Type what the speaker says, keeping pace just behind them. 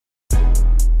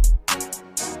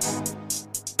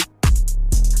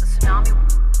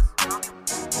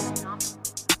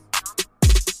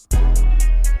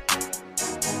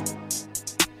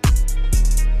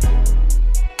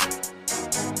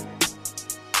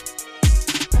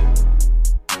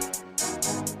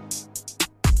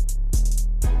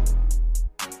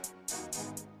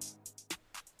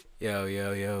Yo,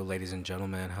 yo, yo, ladies and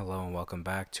gentlemen, hello and welcome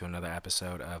back to another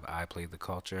episode of I Plead the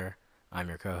Culture. I'm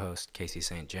your co-host, Casey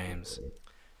St. James.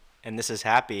 And this is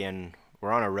Happy, and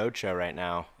we're on a road show right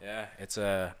now. Yeah, it's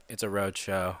a road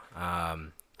show. Out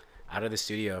of the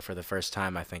studio for the first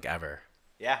time, I think, ever.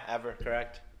 Yeah, ever,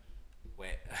 correct.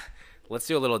 Wait, let's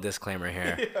do a little disclaimer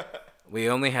here. Yeah. We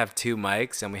only have two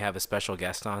mics, and we have a special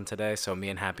guest on today, so me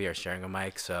and Happy are sharing a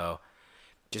mic, so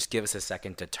just give us a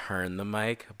second to turn the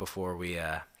mic before we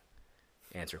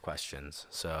answer questions.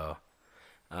 So,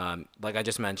 like I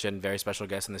just mentioned, very special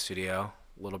guest in the studio,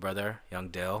 little brother, young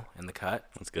Dill, in the cut.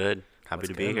 That's good. Happy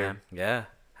to be here. Man? Yeah,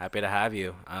 happy to have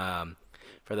you.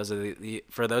 For those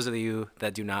of you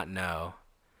that do not know,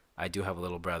 I do have a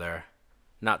little brother,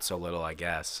 not so little, I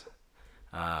guess.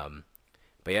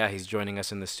 But yeah, he's joining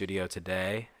us in the studio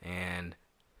today, and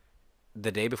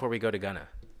the day before we go to Gunna.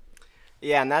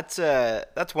 Yeah, and that's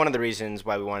one of the reasons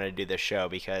why we wanted to do this show,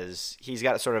 because he's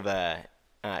got sort of a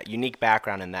unique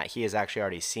background in that he has actually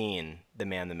already seen the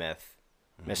man, the myth,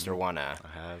 Mr. Wunna.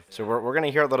 I have. So we're gonna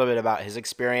hear a little bit about his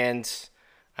experience.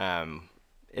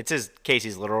 It's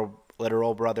Casey's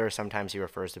literal brother. Sometimes he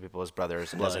refers to people as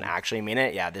brothers and doesn't actually mean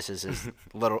it. Yeah, this is his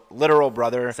literal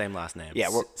brother. Same last name. Yeah,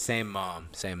 Same mom.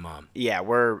 Yeah,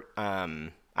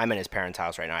 I'm in his parents'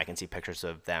 house right now. I can see pictures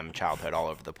of them childhood all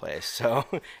over the place. So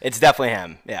it's definitely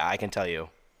him. Yeah, I can tell you,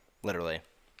 literally.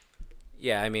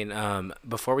 Yeah, I mean,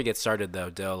 before we get started though,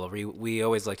 Dill, we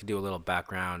always like to do a little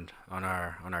background on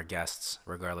our guests,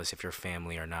 regardless if you're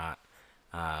family or not.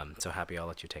 So Happy, I'll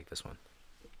let you take this one.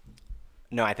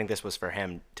 No, I think this was for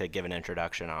him to give an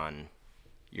introduction on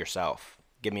yourself.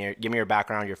 Give me your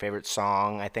background, your favorite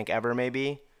song, I think, ever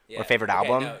maybe, or favorite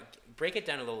album. No, break it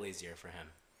down a little easier for him.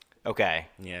 Okay.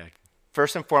 Yeah.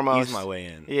 First and foremost. Ease my way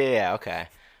in. Yeah. Okay.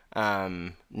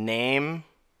 Name.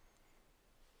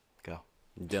 Go.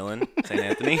 Dylan, St.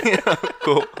 Anthony.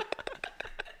 Cool.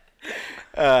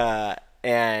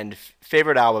 And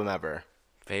favorite album ever.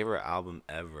 Favorite album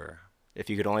ever. If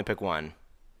you could only pick one.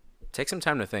 Take some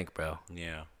time to think, bro.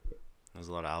 Yeah. There's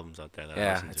a lot of albums out there that I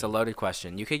Yeah, listen it's to. a loaded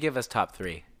question. You could give us top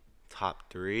three.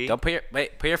 Top three? Don't put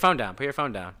your phone down. Put your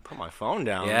phone down. Put my phone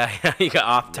down. Yeah, you got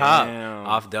off top, Damn.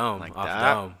 off dome, Like off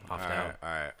that? dome, off dome.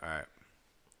 All right.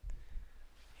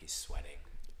 He's sweating.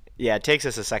 Yeah, it takes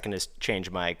us a second to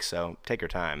change mics, so take your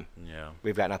time. Yeah.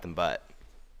 We've got nothing but.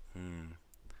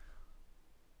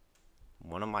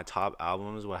 One of my top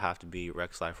albums would have to be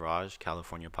Rex Life Raj,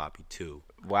 California Poppy 2.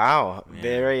 Wow, Yeah.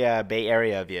 very Bay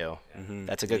Area of you. Mm-hmm.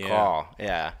 That's a good Yeah. call.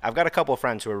 Yeah, I've got a couple of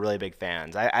friends who are really big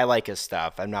fans. I like his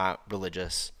stuff. I'm not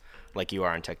religious like you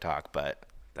are on TikTok, but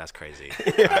That's crazy.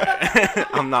 Right.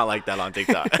 I'm not like that on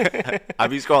TikTok. I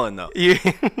be scrolling though.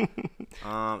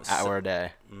 hour a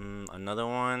day. Another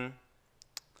one.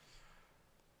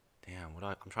 Damn,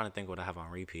 I'm trying to think what I have on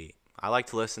repeat. I like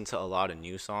to listen to a lot of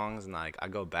new songs, and like I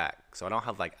go back, so I don't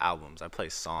have like albums. I play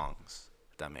songs.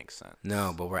 If that makes sense.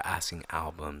 No, but we're asking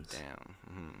albums.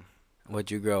 Damn. What'd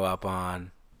you grow up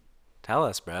on? Tell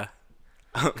us, bruh.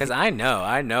 Because I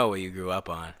know what you grew up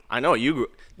on. I know the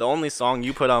only song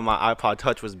you put on my iPod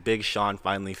Touch was Big Sean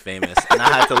Finally Famous, and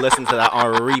I had to listen to that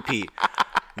on repeat.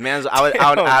 I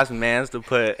would ask Mans to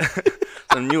put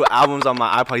some new albums on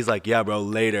my iPod. He's like, yeah, bro,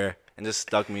 later. And just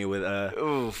stuck me with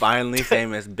Finally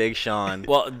Famous, Big Sean.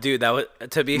 Well, dude, that was,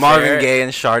 to be Marvin fair, Gaye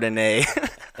and Chardonnay.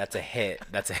 That's a hit.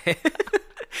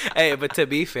 Hey, but to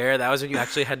be fair, that was when you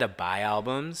actually had to buy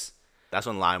albums. That's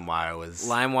when LimeWire was.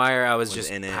 LimeWire, I was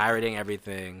just in it. pirating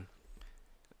everything.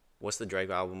 What's the Drake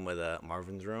album with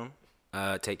Marvin's Room?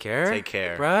 Take Care? Take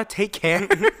Care. Bruh, Take Care.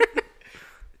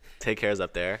 Take Care's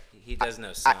up there. He does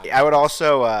know songs. I would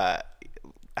also.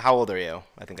 How old are you?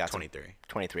 I think that's 23.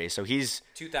 23. So he's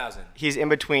 2000. He's in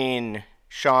between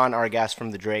Sean, our guest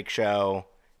from the Drake Show,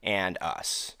 and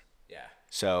us. Yeah.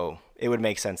 So it would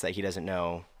make sense that he doesn't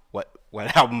know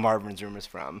what album Marvin's Room is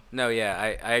from. No,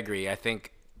 yeah, I agree. I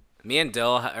think me and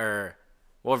Dill are,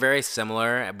 we're very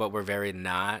similar, but we're very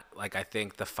not. Like, I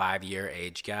think the 5-year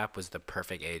age gap was the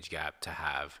perfect age gap to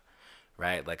have,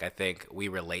 right? Like, I think we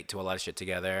relate to a lot of shit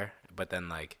together, but then,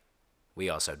 like, we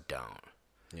also don't.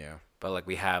 Yeah. But, like,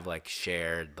 we have, like,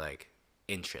 shared, like,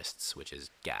 interests, which is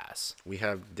gas. We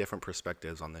have different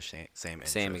perspectives on the same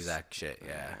interests. Same exact shit,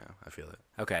 yeah. I feel it.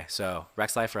 Okay, so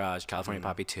Rex Life Raj, California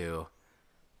Poppy 2,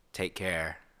 Take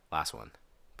Care, last one,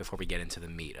 before we get into the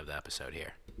meat of the episode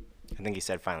here. I think he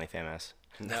said Finally Famous.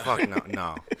 Fuck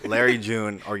no. Larry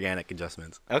June, Organic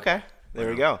Adjustments. Okay, there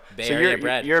we go. Bay so Area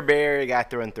bred. you're a Bay Area guy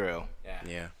through and through.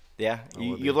 Yeah. Yeah,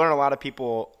 you learn a lot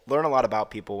about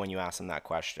people when you ask them that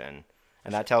question,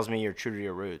 and that tells me you're true to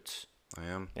your roots. I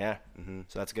am. Yeah.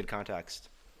 So that's good context.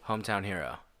 Hometown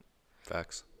hero.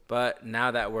 Facts. But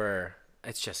now that we're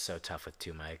It's just so tough with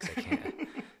two mics. I can't.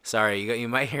 Sorry, you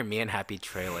might hear me and Happy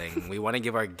trailing. We want to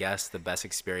give our guests the best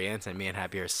experience, and me and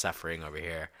Happy are suffering over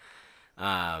here.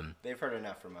 They've heard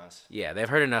enough from us. Yeah, they've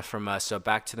heard enough from us. So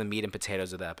back to the meat and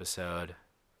potatoes of the episode.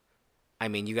 I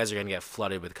mean, you guys are going to get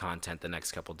flooded with content the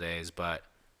next couple days, but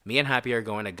me and Happy are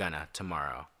going to Gunna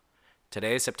tomorrow.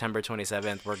 Today is September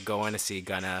 27th. We're going to see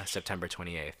Gunna September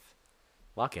 28th.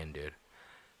 Lock in, dude.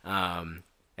 And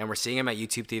we're seeing him at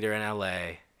YouTube Theater in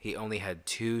LA. He only had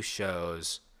 2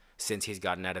 shows since he's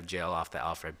gotten out of jail off the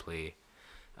Alfred plea.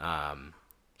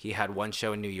 He had 1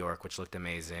 show in New York, which looked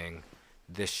amazing.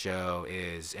 This show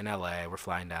is in LA. We're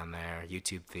flying down there.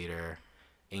 YouTube Theater,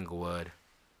 Inglewood.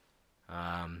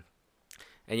 And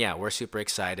yeah, we're super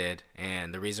excited.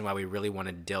 And the reason why we really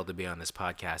wanted Dill to be on this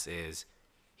podcast is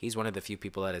he's one of the few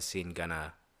people that has seen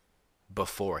Gunna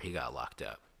before he got locked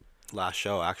up. Last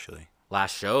show, actually.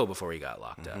 Last show before he got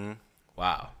locked up.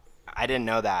 Wow. I didn't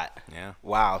know that. Yeah.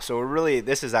 Wow. So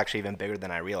this is actually even bigger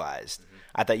than I realized.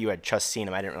 I thought you had just seen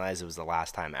him. I didn't realize it was the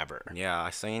last time ever. Yeah,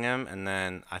 I seen him, and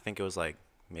then I think it was like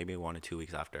maybe 1 or 2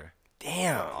 weeks after.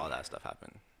 Damn. All that stuff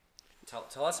happened.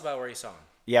 Tell us about where you saw him.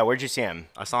 Yeah, where'd you see him?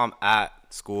 I saw him at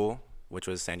school, which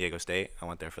was San Diego State. I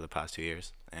went there for the past 2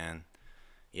 years, and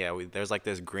yeah, there's like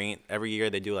this green. Every year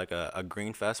they do like a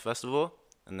Green Fest festival,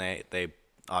 and they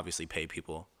obviously pay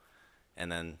people, and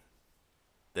then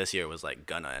this year was like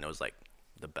Gunna, and it was like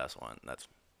the best one that's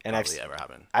probably ever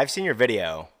happened. I've seen your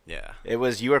video. Yeah,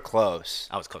 You were close.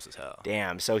 I was close as hell.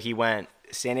 Damn. So he went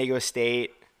San Diego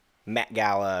State, Met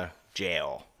Gala,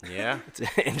 jail. Yeah,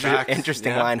 It's an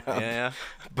interesting lineup. Yeah.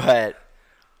 But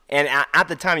at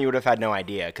the time you would have had no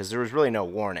idea because there was really no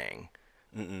warning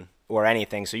or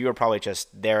anything. So you were probably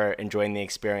just there enjoying the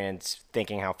experience,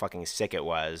 thinking how fucking sick it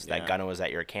was that Gunna was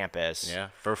at your campus. Yeah,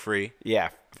 for free. Yeah,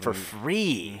 for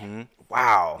free.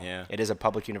 Wow. Yeah. It is a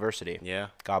public university. Yeah.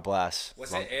 God bless.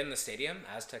 Was it in the stadium,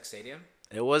 Aztec Stadium?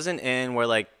 It wasn't in where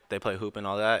like they play hoop and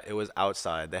all that. It was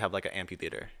outside. They have like an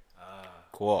amphitheater,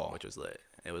 Cool. which was lit.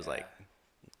 It was like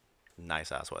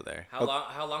nice ass weather.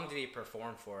 How long did he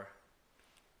perform for?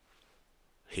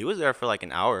 He was there for like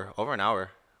an hour, over an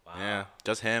hour. Wow. Yeah,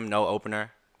 just him, no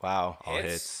opener. Wow. All Hits?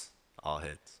 hits. All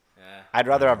hits. Yeah. I'd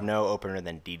rather have no opener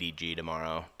than DDG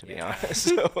tomorrow, to be honest.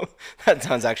 So that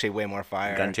sounds actually way more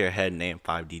fire. Gun to your head, name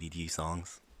 5 DDG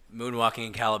songs. Moonwalking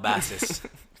in Calabasas.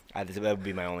 That would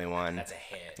be my only one. That's a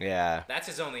hit. Yeah. That's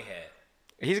his only hit.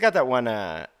 He's got that one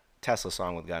Tesla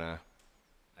song with Gunna.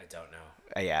 I don't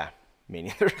know. Yeah, me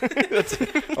neither.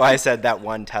 Well, I said that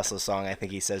one Tesla song. I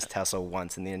think he says Tesla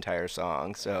once in the entire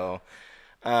song. So,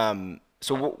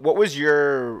 what was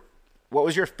your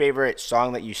favorite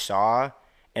song that you saw,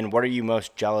 and what are you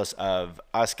most jealous of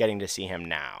us getting to see him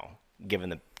now, given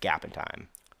the gap in time?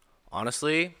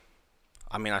 Honestly,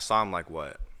 I mean, I saw him like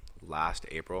last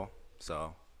April,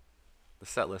 so the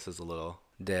set list is a little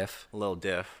Diff.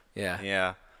 diff. Yeah.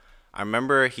 Yeah. I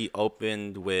remember he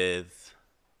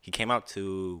came out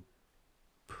to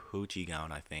Poochie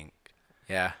Gown, I think,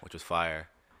 Yeah. which was fire.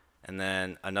 And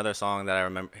then another song that I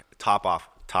remember, Top Off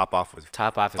was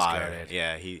Top Off is fire. goated.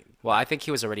 Yeah, Well, I think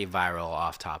he was already viral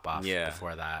off Top Off yeah.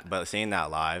 before that. But seeing that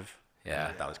live,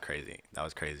 Yeah. that was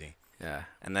crazy. Yeah.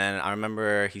 And then I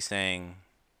remember he sang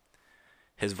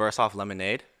his verse off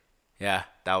Lemonade. Yeah.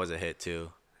 That was a hit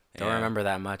too. Don't Yeah. remember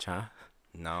that much, huh?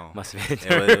 No. Must have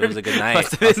been. It was a good night.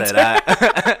 Must have I'll been say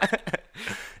that.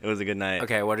 It was a good night.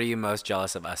 Okay, what are you most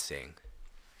jealous of us seeing?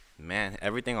 Man,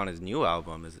 everything on his new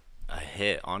album is a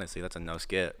hit. Honestly, that's a no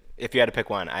skip. If you had to pick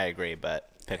one, I agree, but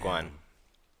pick one.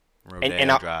 Rodeo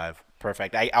and I'll- Drive.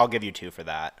 Perfect. I'll give you 2 for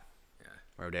that.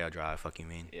 Rodeo Drive. Fuck you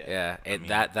mean? Yeah.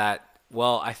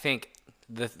 Well, I think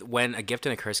when A Gift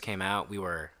and a Curse came out, we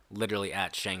were literally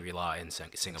at Shangri-La in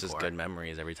Singapore. It's just good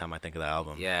memories every time I think of the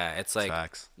album. Yeah, it's like,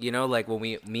 facts. like when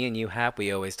me and you, Hap,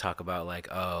 we always talk about like,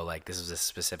 oh, like this was a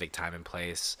specific time and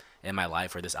place in my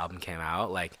life where this album came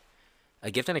out. Like,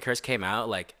 A Gift and a Curse came out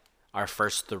like our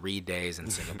first 3 days in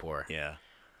Singapore. Yeah.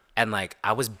 And like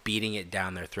I was beating it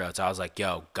down their throats. I was like,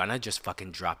 yo, Gunna just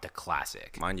fucking dropped a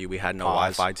classic. Mind you, we had no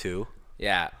Pause. Wi-Fi too.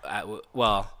 Yeah.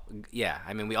 Yeah.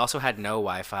 I mean, we also had no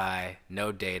Wi-Fi,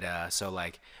 no data. So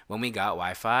like when we got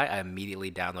Wi-Fi, I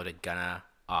immediately downloaded Gunna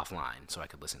offline so I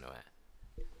could listen to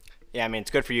it. Yeah, I mean,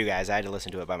 it's good for you guys. I had to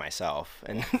listen to it by myself,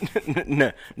 and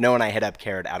no one I hit up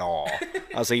cared at all.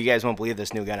 I was like, you guys won't believe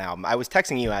this new Gunna album. I was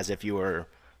texting you as if you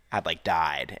had like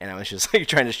died, and I was just like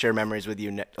trying to share memories with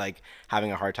you, like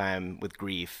having a hard time with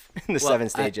grief in the 7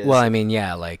 stages. I mean,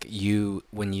 yeah, like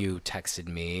when you texted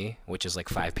me, which is like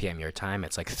 5 p.m. your time,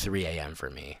 it's like 3 a.m. for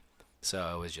me.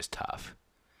 So it was just tough.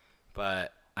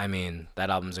 But I mean, that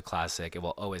album's a classic. It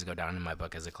will always go down in my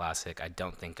book as a classic. I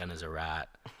don't think Gunna's a rat.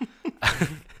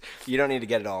 You don't need to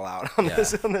get it all out on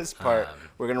this part.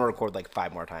 We're gonna record like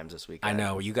 5 more times this week. I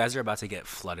know you guys are about to get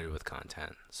flooded with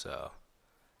content. So,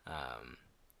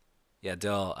 yeah,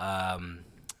 Dill.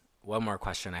 One more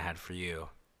question I had for you.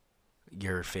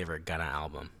 Your favorite Gunna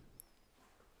album?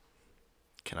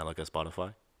 Can I look at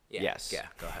Spotify? Yeah. Yes. Yeah.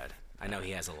 Go ahead. I know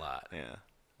he has a lot. Yeah.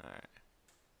 All right.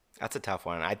 That's a tough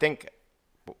one. I think.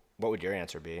 What would your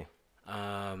answer be?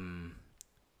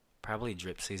 Probably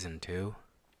Drip Season 2.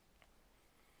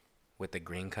 With the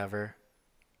green cover.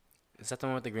 Is that the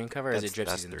one with the green cover? Or is it Drip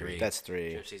Season 3? That's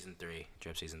 3. Drip Season 3.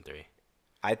 Drip Season 3.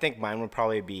 I think mine would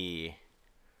probably be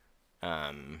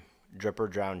Drip or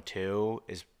Drown 2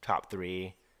 is top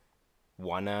 3.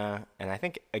 Wunna, and I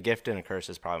think A Gift and a Curse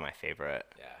is probably my favorite.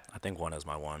 Yeah. I think one is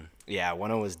my one. Yeah,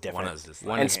 Wunna was different. Wunna's just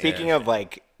And speaking of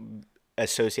like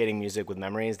associating music with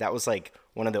memories, that was like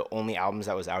one of the only albums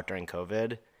that was out during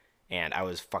COVID, and I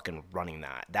was fucking running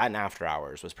that. That and After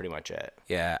Hours was pretty much it.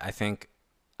 Yeah, I think,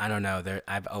 I don't know,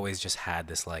 I've always just had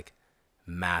this like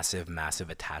massive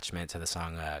attachment to the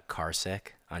song Car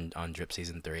Sick on Drip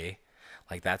Season 3.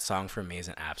 Like that song for me is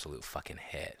an absolute fucking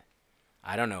hit.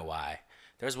 I don't know why.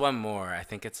 There's one more. I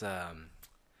think it's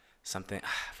something,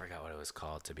 I forgot what it was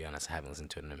called, to be honest. I haven't listened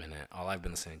to it in a minute. All I've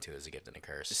been listening to is A Gift and a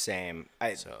Curse. Same.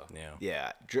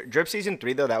 Yeah. Drip Season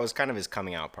 3 though, that was kind of his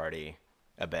coming out party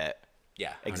a bit.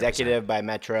 Yeah. 100%. Executive by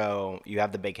Metro. You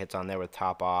have the big hits on there with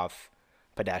Top Off,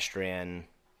 Pedestrian.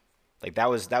 Like that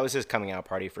was his coming out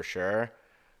party for sure.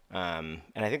 And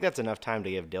I think that's enough time to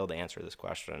give Dill to answer this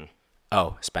question.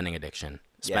 Oh, Spending Addiction.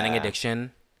 Spending Yeah.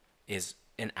 Addiction is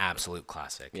an absolute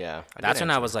classic. Yeah. That's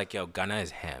when I was like, yo, Gunna is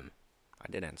him.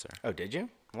 I did answer. Oh, did you?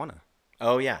 Wunna.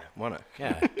 Oh yeah, Wunna.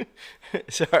 Yeah.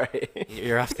 Sorry.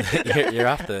 You're off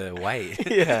the white.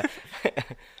 Yeah.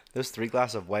 Those 3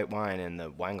 glasses of white wine and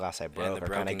the wine glass I broke the are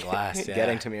kind broken of glass, yeah.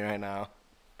 getting to me right now.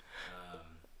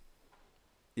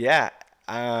 Yeah.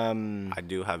 I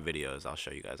do have videos. I'll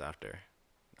show you guys after.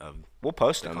 We'll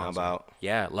post them. How concert. about?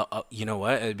 Yeah. You know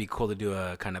what? It'd be cool to do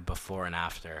a kind of before and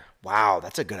after. Wow,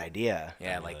 that's a good idea.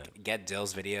 Yeah, like get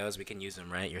Dill's videos. We can use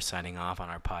them, right? You're signing off on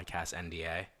our podcast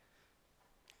NDA.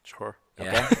 Sure.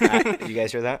 Yeah. Did you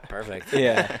guys hear that? Perfect.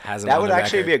 Yeah. Has 'em That on would the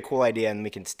actually record. be a cool idea, and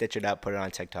we can stitch it up, put it on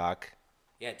TikTok.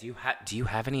 Yeah. Do you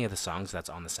have any of the songs that's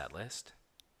on the set list?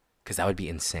 Because that would be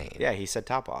insane. Yeah, he said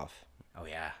Top Off. Oh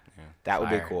yeah. That would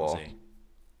be Fire. cool. See.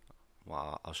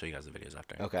 Well, I'll show you guys the videos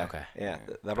after. Okay. Okay. Yeah,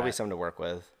 that'll be something to work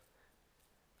with.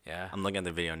 Yeah. I'm looking at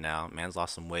the video now. Man's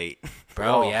lost some weight.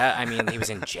 Bro, Oh. yeah. I mean, he was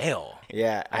in jail.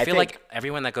 Yeah, I feel think- like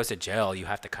everyone that goes to jail, you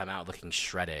have to come out looking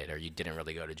shredded, or you didn't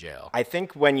really go to jail. I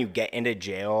think when you get into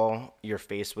jail, you're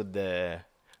faced with the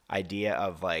idea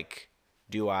of like,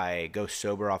 do I go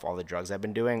sober off all the drugs I've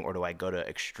been doing, or do I go to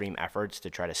extreme efforts to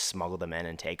try to smuggle them in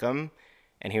and take them?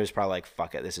 And he was probably like,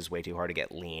 fuck it, this is way too hard to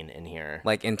get lean in here.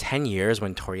 Like in 10 years,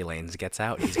 when Tory Lanez gets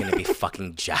out, he's gonna be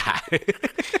fucking jacked.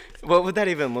 What would that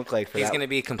even look like for He's that? gonna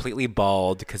be completely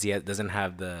bald because he doesn't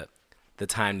have the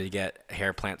time to get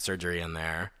hair plant surgery in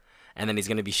there, and then he's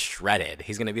gonna be shredded.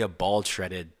 He's gonna be a bald,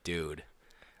 shredded dude,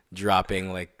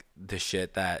 dropping like the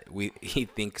shit that he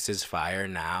thinks is fire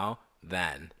now.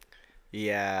 Then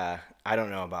Yeah, I don't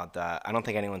know about that. I don't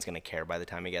think anyone's going to care by the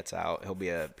time he gets out. He'll be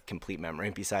a complete memory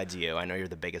besides you. I know you're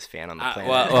the biggest fan on the planet.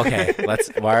 well, okay.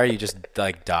 Why are you just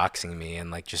like doxing me and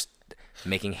like just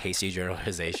making hasty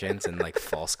generalizations and like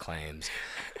false claims?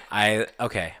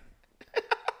 Okay.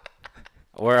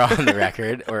 We're on the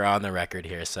record. We're on the record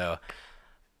here. So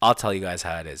I'll tell you guys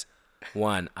how it is.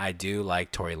 One, I do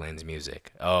like Tory Lanez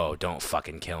music. Oh, don't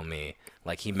fucking kill me.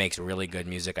 Like, he makes really good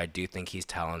music. I do think he's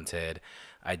talented.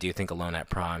 I do think Alone at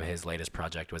Prom, his latest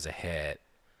project, was a hit.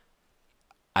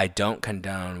 I don't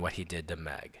condone what he did to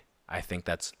Meg. I think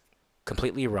that's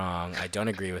completely wrong. I don't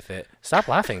agree with it. Stop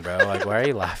laughing, bro. Like, why are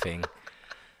you laughing?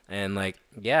 And like,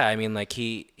 yeah, I mean, like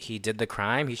he did the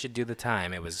crime. He should do the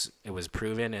time. It was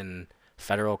proven in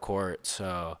federal court.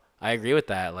 So I agree with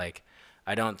that. Like,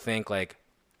 I don't think like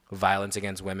violence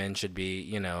against women should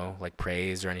be, like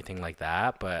praised or anything like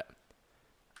that. But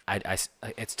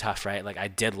it's tough, right? Like, I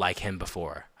did like him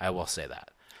before. I will say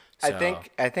that. So,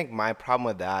 I think my problem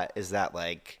with that is that,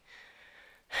 like,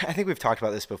 I think we've talked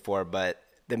about this before, but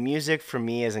the music for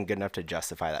me isn't good enough to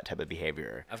justify that type of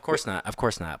behavior. Of course not.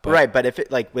 But, Right, but if it,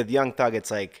 like, with Young Thug,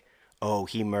 it's like, oh,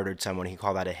 he murdered someone, he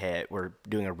called that a hit, we're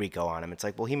doing a RICO on him. It's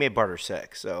like, well, he made Barter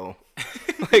sick, so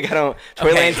Like, I don't.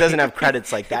 Tory Okay. Lanez doesn't have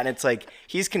credits like that. And it's like,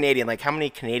 he's Canadian. Like, how many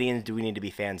Canadians do we need to be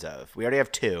fans of? We already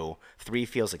have 2. 3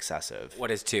 feels excessive.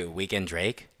 What is 2? Weekend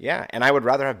Drake? Yeah, and I would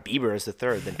rather have Bieber as the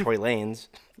 3rd than Tory Lanez.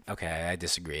 Okay, I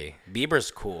disagree.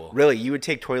 Bieber's cool. Really, you would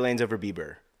take Tory Lanez over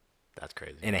Bieber? That's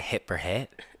crazy. In a hit for hit?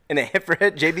 In a hit for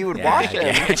hit, JB would wash him.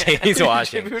 Yeah, JB's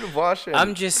washing. JB would wash him.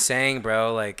 I'm just saying,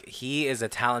 bro, like, he is a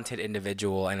talented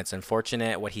individual, and it's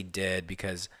unfortunate what he did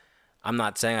because I'm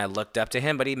not saying I looked up to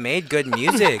him, but he made good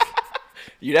music.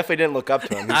 You definitely didn't look up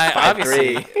to him. He's I 5'3".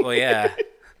 obviously, well, yeah.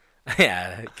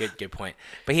 Yeah, good point.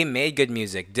 But he made good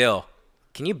music. Dill,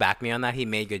 can you back me on that? He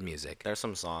made good music. There's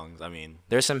some songs. I mean,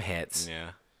 There's some hits.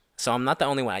 yeah. So I'm not the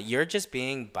only one. You're just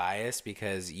being biased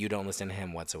because you don't listen to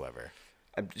him whatsoever.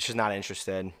 I'm just not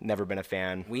interested. Never been a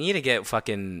fan. We need to get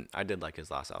fucking I did like his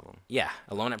last album. yeah.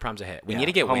 Alone at Prom's a hit. We Yeah, need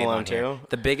to get Home Wave Alone on here. too.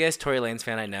 The biggest Tory Lanez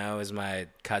fan I know is my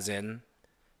cousin,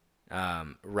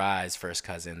 Rye's first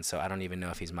cousin. So I don't even know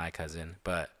if he's my cousin,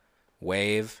 but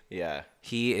Wave. Yeah.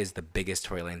 He is the biggest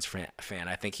Tory Lanez fan.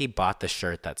 I think he bought the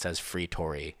shirt that says "Free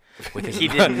Tory" with his He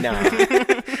did not.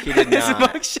 He did his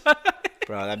not. mugshot.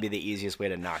 Bro, that'd be the easiest way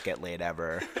to not get laid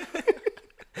ever.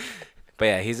 But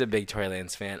yeah, he's a big Tory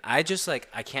Lanez fan. I just I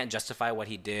can't justify what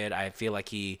he did. I feel like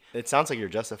he It sounds like you're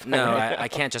justifying. no, it. I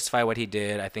can't justify what he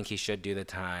did. I think he should do the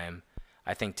time.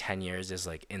 I think 10 years is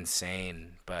like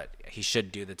insane, but he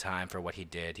should do the time for what he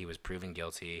did. He was proven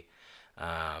guilty.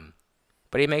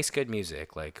 But he makes good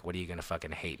music. Like, what are you gonna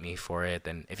fucking hate me for it?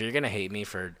 Then if you're gonna hate me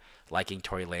for liking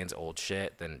Tory Lanez old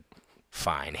shit, then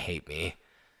fine, hate me.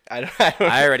 I don't,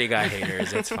 I already got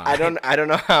haters. It's fine. I don't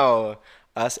know how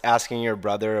us asking your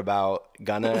brother about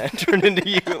Gunna turned into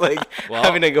you Well-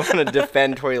 having to go on a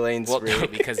defend Tory Lanez Well, spree.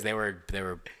 because they were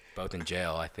both in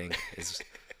jail. I think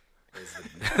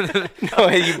No,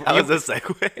 That was a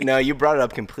segue. no, you brought it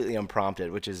up completely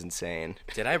unprompted, which is insane.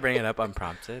 Did I bring it up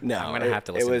unprompted? No, I'm gonna have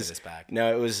to listen to this back.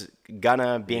 No, it was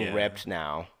Gunna being Yeah. ripped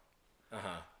now,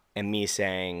 and me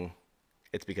saying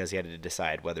it's because he had to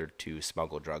decide whether to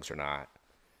smuggle drugs or not.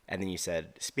 And then you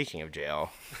said, speaking of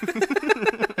jail,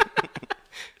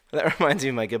 that reminds me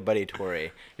of my good buddy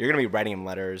Tori. You're gonna be writing him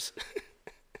letters.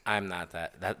 I'm not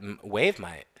that. Wave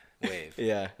might. Wave.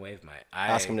 Yeah. Wave might.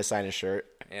 Ask him to sign his shirt.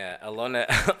 Yeah, Alone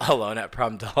at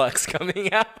Prom Deluxe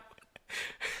coming out.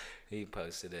 He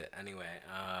posted it. Anyway,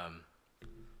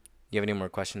 you have any more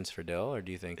questions for Dill, or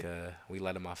do you think we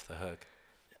let him off the hook?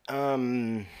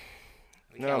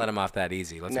 We can't let him off that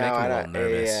easy. Let's make him a little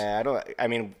nervous. Yeah, I don't. I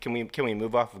mean, can we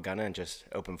move off of Gunna and just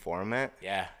open forum it?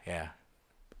 Yeah.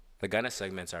 The Gunna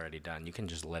segment's already done. You can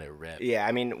just let it rip. Yeah,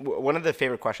 I mean, one of the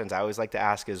favorite questions I always like to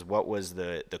ask is, what was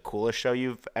the coolest show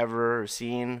you've ever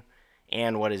seen,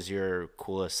 and what is your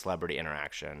coolest celebrity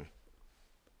interaction?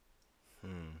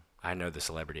 I know the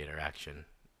celebrity interaction.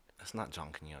 That's not John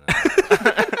Quinones.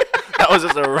 That was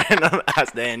just a random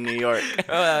ass day in New York.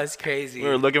 Oh, that was crazy. We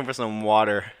were looking for some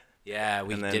water. Yeah,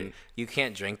 we And then- did. You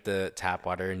can't drink the tap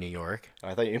water in New York.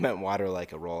 I thought you meant water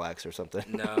like a Rolex or something.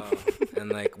 No,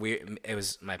 and it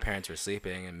was my parents were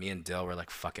sleeping, and me and Dill were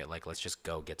like, "Fuck it, like let's just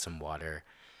go get some water."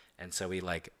 And so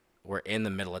we're in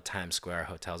the middle of Times Square. Our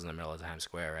hotel's in the middle of Times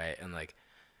Square, right? And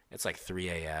it's like 3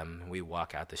 a.m. We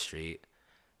walk out the street.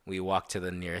 We walk to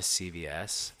the nearest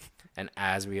CVS, and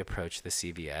as we approach the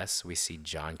CVS, we see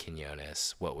John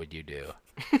Quinones. What would you do?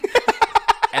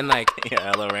 And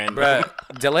Yeah, hello, Rand. bruh,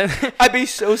 Dylan. I'd be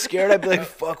so scared. I'd be like,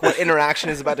 "Fuck! What interaction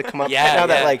is about to come up?" Yeah, now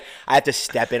that yeah. I have to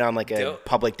step in on a Dill-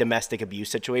 public domestic abuse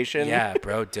situation. Yeah,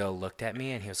 bro, Dill looked at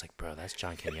me and he was like, "Bro, that's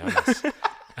John Quinones."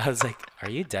 I was like, "Are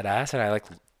you dead ass?" And I like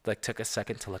took a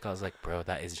second to look. I was like, "Bro,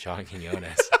 that is John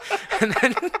Quinones." And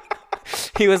then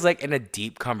he was like in a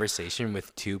deep conversation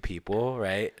with 2 people,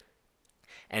 right?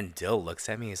 And Dill looks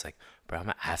at me. He's like, "Bro,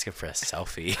 I'm asking for a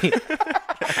selfie."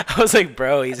 I was like,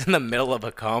 "Bro, he's in the middle of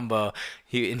a combo."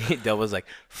 Dill was like,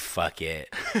 "Fuck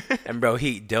it," and bro,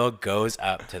 Dill goes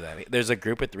up to them. There's a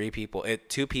group of 3 people,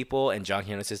 2 people, and John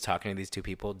Quinones is talking to these 2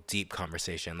 people. Deep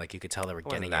conversation, like you could tell they were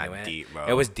getting that into it. deep, bro.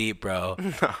 It was deep, bro.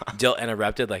 Dill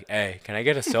interrupted, like, "Hey, can I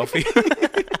get a selfie?"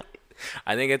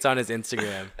 I think it's on his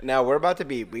Instagram. Now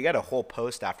we got a whole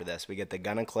post after this. We get the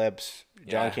Gunna clips,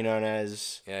 John Yeah.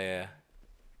 Quinones. Yeah.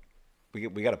 We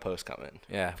got a post coming.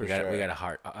 Yeah, for we got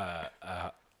sure.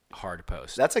 a hard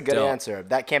post. That's a good Dill. answer.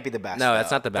 That can't be the best. No, that's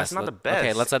though. not the best. That's not the Okay,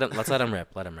 best. let's let him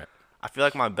rip. Let him rip. I feel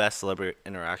like my best celebrity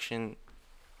interaction,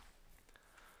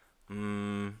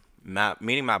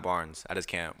 meeting Matt Barnes at his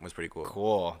camp was pretty cool.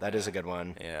 Cool. That is a good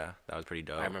one. Yeah, that was pretty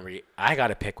dope. I remember I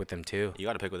got a pic with him too. You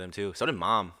got to pick with him too. So did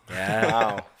Mom. Yeah,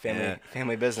 Wow. Yeah.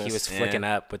 Family business. he was flicking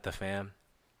up with the fam.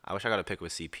 I wish I got a pick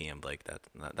with CP and Blake.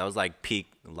 That was like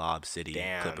peak Lob City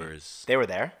Damn. Clippers. They were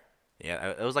there.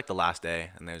 Yeah, it was like the last day,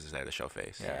 and they was just there to show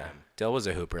face. Yeah. Dill was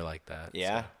a hooper like that.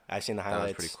 Yeah, So. I've seen the That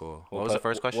highlights. was pretty cool. What was the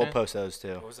first question? We'll post those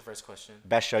too. What was the first question?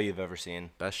 Best show you've ever seen?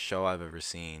 Best show I've ever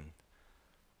seen.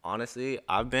 Honestly,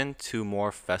 I've been to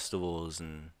more festivals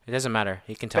and. It doesn't matter.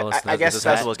 He can tell But us. I guess Does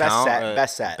best, festivals best count? set.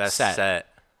 Best set. Best Set. set.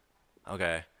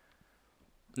 Okay.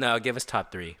 No, give us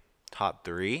top 3. Top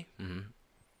 3.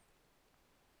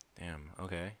 Damn.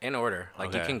 Okay. In order.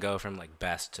 Like, you Okay. can go from, like,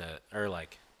 best to, or,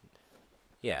 like,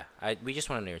 yeah. We just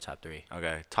want to know your top 3.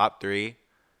 Okay. Top 3.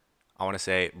 I want to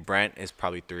say Brent is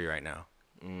probably 3 right now.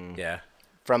 Yeah.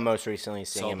 From most recently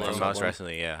seeing Soul him. Bloom. on From most Soul Bloom.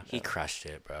 recently, yeah. He crushed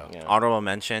it, bro. Yeah. Honorable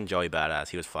mention, Joey Badass.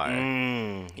 He was fire.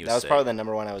 He That was sick. probably the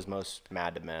number one I was most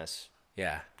mad to miss.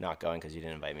 Yeah. Not going because you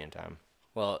didn't invite me in time.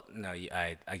 Well, no,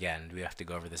 again, we have to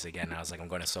go over this again. I was like, I'm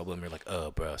going to Soul Bloom. You're like,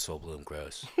 oh, bro, Soul Bloom,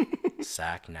 gross.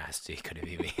 Sack, nasty. Could it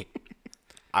be me?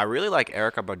 I really like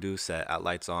Erica Badu's set at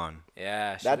Lights On.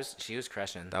 Yeah, she was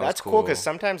crushing. That was That's cool because cool.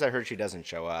 sometimes I heard she doesn't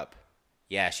show up.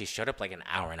 Yeah, she showed up like an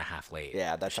hour and a half late.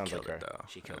 Yeah, that sounds like Killed her. it though.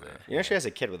 She killed it. You know she has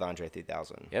a kid with Andre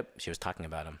 3000. Yep, she was talking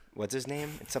about him. What's his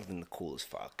name? It's something cool as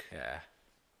fuck. Yeah.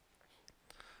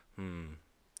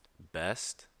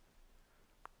 Best.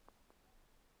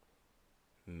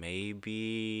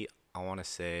 Maybe I want to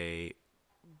say.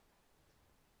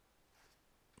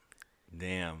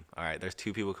 Damn. All right, there's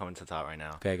 2 people coming to the top right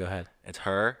now. Okay, go ahead. It's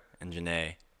her and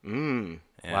Janae.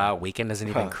 Yeah. Wow, Weekend doesn't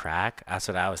even crack? That's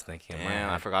what I was thinking. in my Damn,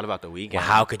 I head. forgot about the weekend.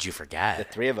 Well, how could you The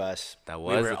forget? 3 of us. That We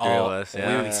was were the 3 all- of us.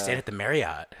 Yeah. We stayed at the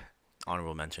Marriott.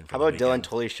 Honorable mention. For How the about Dylan weekend.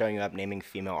 totally showing up naming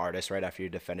female artists right after you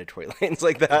defended Tory Lanez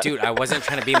like that? Dude, I wasn't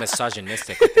trying to be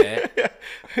misogynistic with it.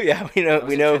 Yeah,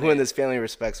 we know who in this family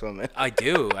respects women. I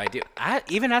do. I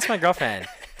even asked my girlfriend.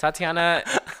 Tatiana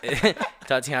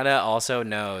also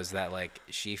knows that, like,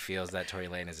 she feels that Tory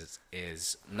Lanez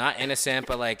is not innocent,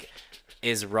 but, like,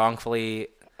 is wrongfully.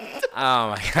 Oh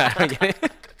my god, I'm getting,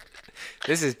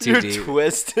 this is too You're deep.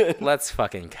 twisted. Let's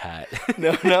fucking cut.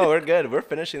 No, we're good. We're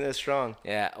finishing this strong.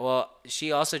 Yeah, well,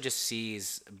 she also just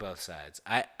sees both sides.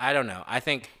 I don't know. I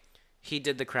think he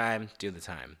did the crime, do the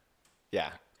time. Yeah,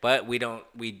 But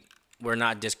we're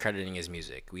not discrediting his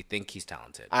music. We think he's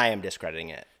talented. I am discrediting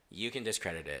it. You can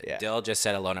discredit it. Yeah. Dill just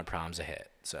said Alone at Prom's a hit.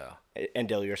 So And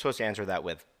Dill, you're supposed to answer that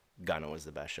with Gunna was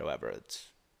the best show ever. It's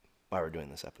why we're doing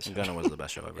this episode. Gunna was the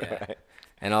best show ever. yeah.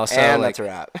 And also And like that's a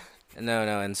wrap.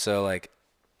 no, and so like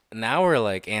now we're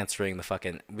like answering the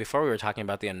fucking before we were talking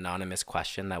about the anonymous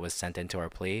question that was sent into our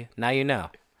plea. Now you know.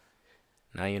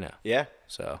 Yeah,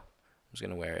 So I'm just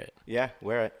gonna wear it. yeah,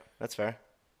 wear it. That's fair.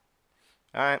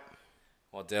 All right.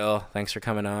 Well, Dill, thanks for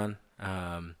coming on.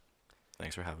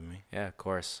 Thanks for having me. Yeah, of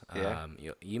course. Yeah.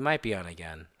 You might be on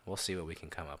again. We'll see what we can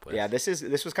come up with. Yeah, this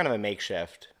was kind of a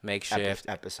makeshift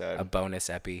episode. a bonus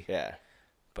epi. Yeah.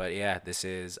 But yeah, this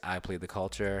is I Plead the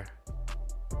Culture.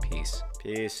 Peace.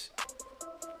 Peace.